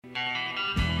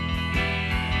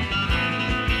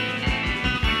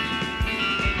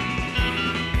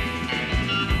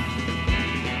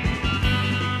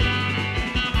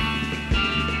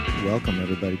welcome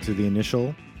everybody to the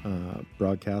initial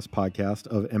podcast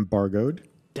of Embargoed,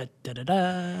 Da, da, da,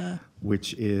 da.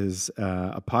 which is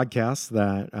a podcast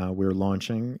that we're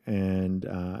launching, and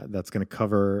that's going to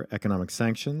cover economic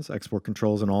sanctions, export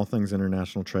controls, and all things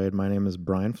international trade. My name is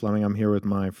Brian Fleming. I'm here with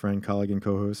my friend, colleague, and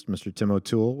co-host, Mr. Tim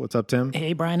O'Toole. What's up, Tim?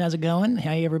 Hey, Brian, how's it going?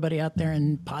 Hey, everybody out there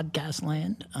in podcast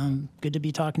land. Good to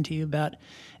be talking to you about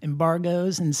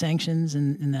embargoes and sanctions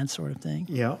and that sort of thing.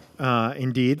 Yeah,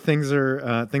 indeed. Things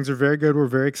are very good. We're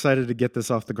very excited to get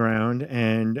this off the ground,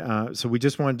 and so we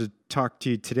just wanted to talk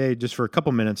to you today, just for a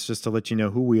couple minutes, just to let you know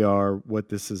who we are, what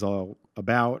this is all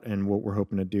about, and what we're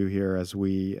hoping to do here as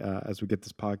we get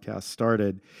this podcast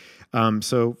started.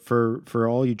 So for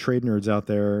all you trade nerds out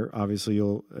there, obviously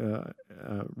you'll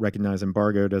recognize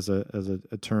embargoed as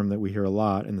a term that we hear a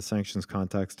lot in the sanctions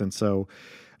context, and so.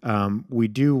 We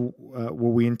do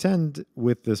what we intend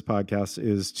with this podcast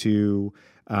is to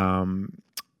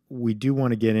we do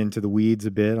want to get into the weeds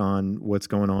a bit on what's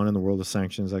going on in the world of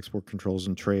sanctions, export controls,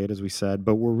 and trade, as we said.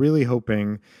 But we're really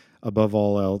hoping, above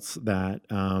all else, that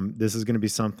this is going to be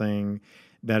something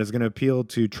that is going to appeal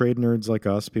to trade nerds like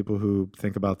us, people who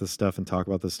think about this stuff and talk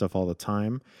about this stuff all the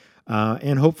time.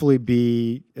 And hopefully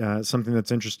be something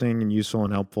that's interesting and useful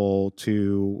and helpful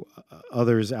to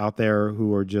others out there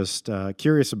who are just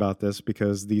curious about this,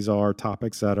 because these are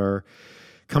topics that are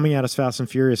coming at us fast and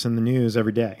furious in the news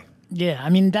every day. Yeah, I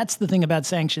mean, that's the thing about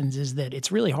sanctions, is that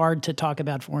it's really hard to talk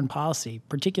about foreign policy,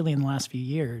 particularly in the last few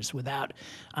years, without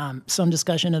some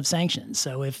discussion of sanctions.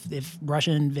 So if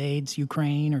Russia invades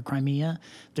Ukraine or Crimea,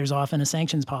 there's often a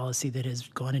sanctions policy that has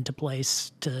gone into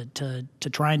place to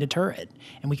try and deter it.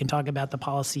 And we can talk about the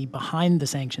policy behind the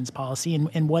sanctions policy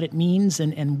and what it means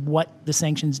and what the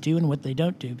sanctions do and what they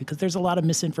don't do, because there's a lot of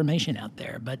misinformation out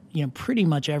there. But, you know, pretty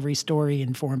much every story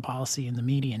in foreign policy in the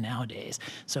media nowadays,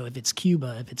 so if it's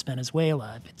Cuba, if it's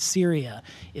Venezuela, if it's Syria,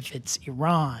 if it's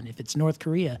Iran, if it's North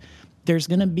Korea, there's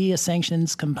going to be a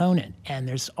sanctions component, and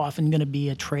there's often going to be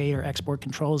a trade or export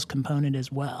controls component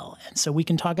as well. And so we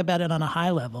can talk about it on a high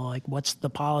level, like what's the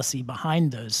policy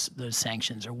behind those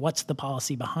sanctions, or what's the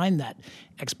policy behind that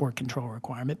export control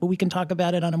requirement. But we can talk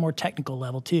about it on a more technical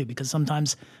level too, because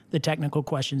sometimes the technical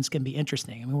questions can be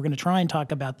interesting. I mean, we're going to try and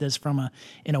talk about this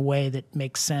in a way that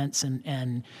makes sense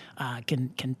and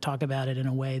can talk about it in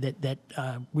a way that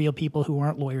real people who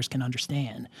aren't lawyers can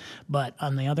understand. But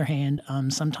on the other hand,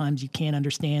 sometimes you can't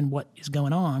understand what is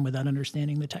going on without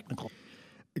understanding the technical.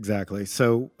 Exactly.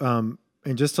 So,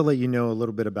 and just to let you know a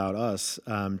little bit about us,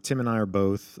 Tim and I are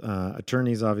both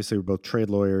attorneys. Obviously, we're both trade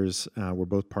lawyers. We're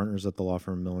both partners at the law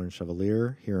firm Miller and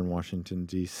Chevalier here in Washington,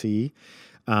 D.C.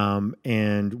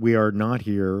 And we are not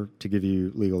here to give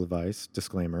you legal advice.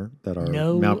 Disclaimer that our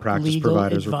malpractice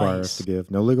providers require us to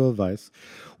give. No legal advice.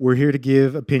 We're here to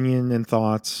give opinion and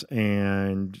thoughts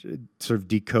and sort of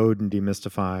decode and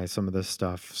demystify some of this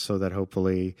stuff, so that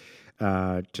hopefully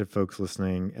to folks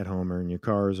listening at home or in your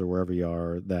cars or wherever you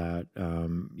are, that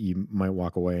you might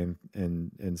walk away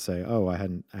and say, oh, I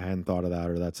hadn't thought of that,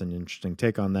 or that's an interesting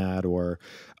take on that, or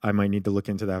I might need to look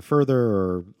into that further,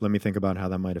 or let me think about how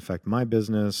that might affect my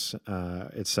business,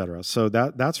 et cetera. So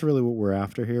that's really what we're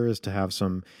after here, is to have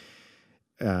some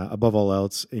above all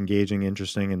else, engaging,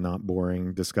 interesting, and not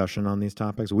boring discussion on these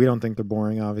topics. We don't think they're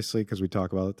boring, obviously, because we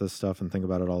talk about this stuff and think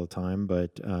about it all the time.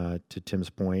 But to Tim's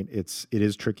point, it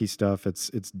is tricky stuff. It's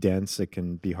dense. It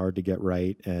can be hard to get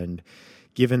right. And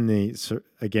given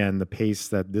the pace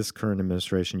that this current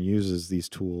administration uses these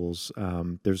tools,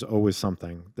 there's always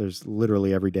something. There's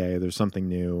literally every day there's something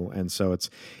new, and so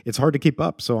it's hard to keep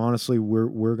up. So honestly,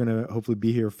 we're going to hopefully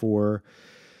be here for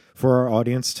our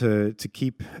audience to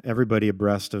keep everybody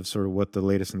abreast of sort of what the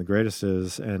latest and the greatest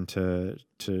is, and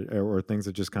or things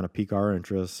that just kind of pique our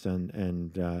interest,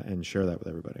 and share that with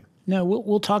everybody. No,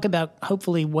 we'll talk about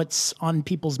hopefully what's on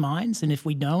people's minds, and if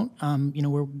we don't,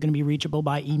 we're going to be reachable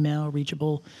by email,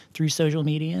 reachable through social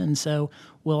media, and so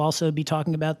we'll also be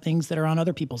talking about things that are on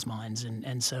other people's minds,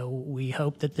 and so we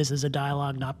hope that this is a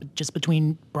dialogue not just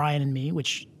between Brian and me,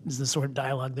 which is the sort of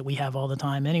dialogue that we have all the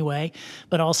time anyway,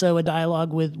 but also a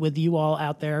dialogue with you all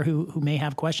out there who may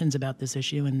have questions about this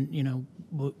issue, and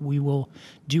we will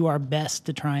do our best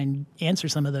to try and answer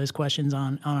some of those questions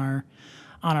on our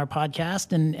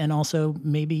podcast, and also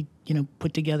maybe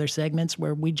put together segments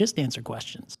where we just answer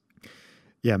questions.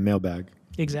 Yeah, mailbag.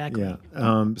 Exactly. Yeah.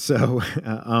 And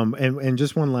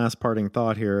just one last parting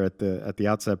thought here at the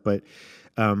outset, but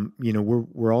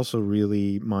we're also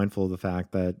really mindful of the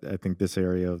fact that I think this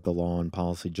area of the law and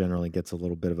policy generally gets a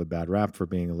little bit of a bad rap for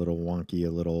being a little wonky, a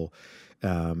little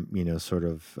sort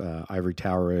of ivory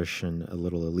tower-ish and a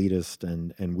little elitist,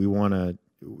 and we want to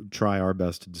try our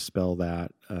best to dispel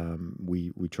that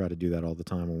We try to do that all the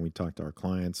time when we talk to our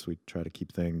clients. We try to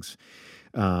keep things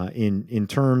in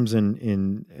terms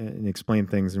and explain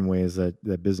things in ways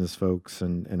that business folks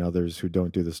and others who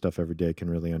don't do this stuff every day can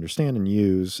really understand and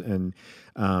use. And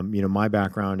my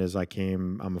background is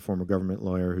I'm a former government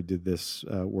lawyer who did this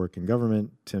work in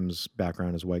government. Tim's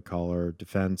background is white collar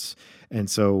defense, and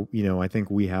so I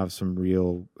think we have some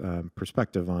real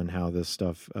perspective on how this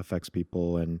stuff affects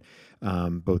people and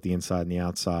both the inside and the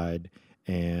outside.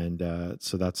 And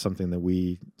so that's something that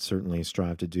we certainly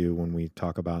strive to do when we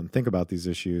talk about and think about these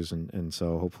issues. And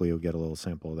so hopefully you'll get a little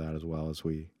sample of that as well as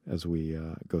we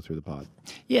go through the pod.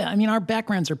 Yeah, I mean, our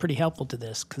backgrounds are pretty helpful to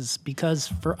this because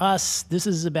for us, this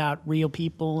is about real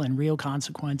people and real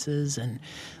consequences and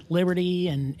liberty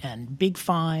and big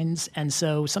fines. And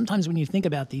so sometimes when you think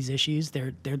about these issues,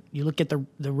 you look at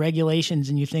the regulations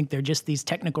and you think they're just these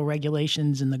technical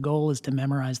regulations, and the goal is to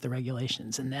memorize the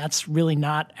regulations. And that's really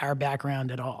not our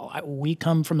background at all. We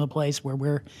come from a place where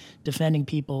we're defending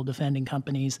people, defending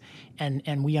companies,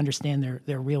 and we understand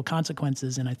their real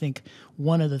consequences. And I think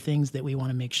one of the things that we want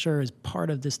to make sure is part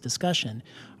of this discussion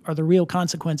are the real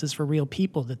consequences for real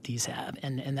people that these have.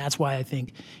 And that's why I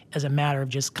think as a matter of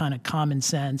just kind of common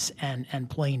sense and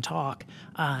plain talk,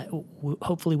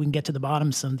 hopefully we can get to the bottom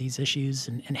of some of these issues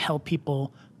and help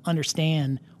people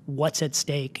understand what's at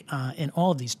stake in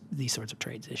all of these sorts of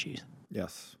trades issues.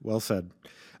 Yes, well said.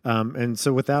 And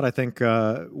so with that, I think,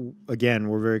 again,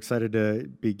 we're very excited to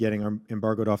be getting our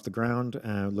Embargoed off the ground.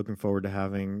 Looking forward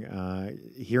to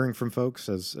hearing from folks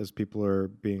as people are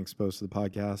being exposed to the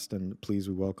podcast. And please,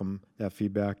 we welcome that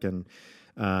feedback. And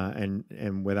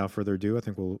without further ado, I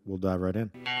think we'll dive right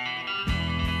in.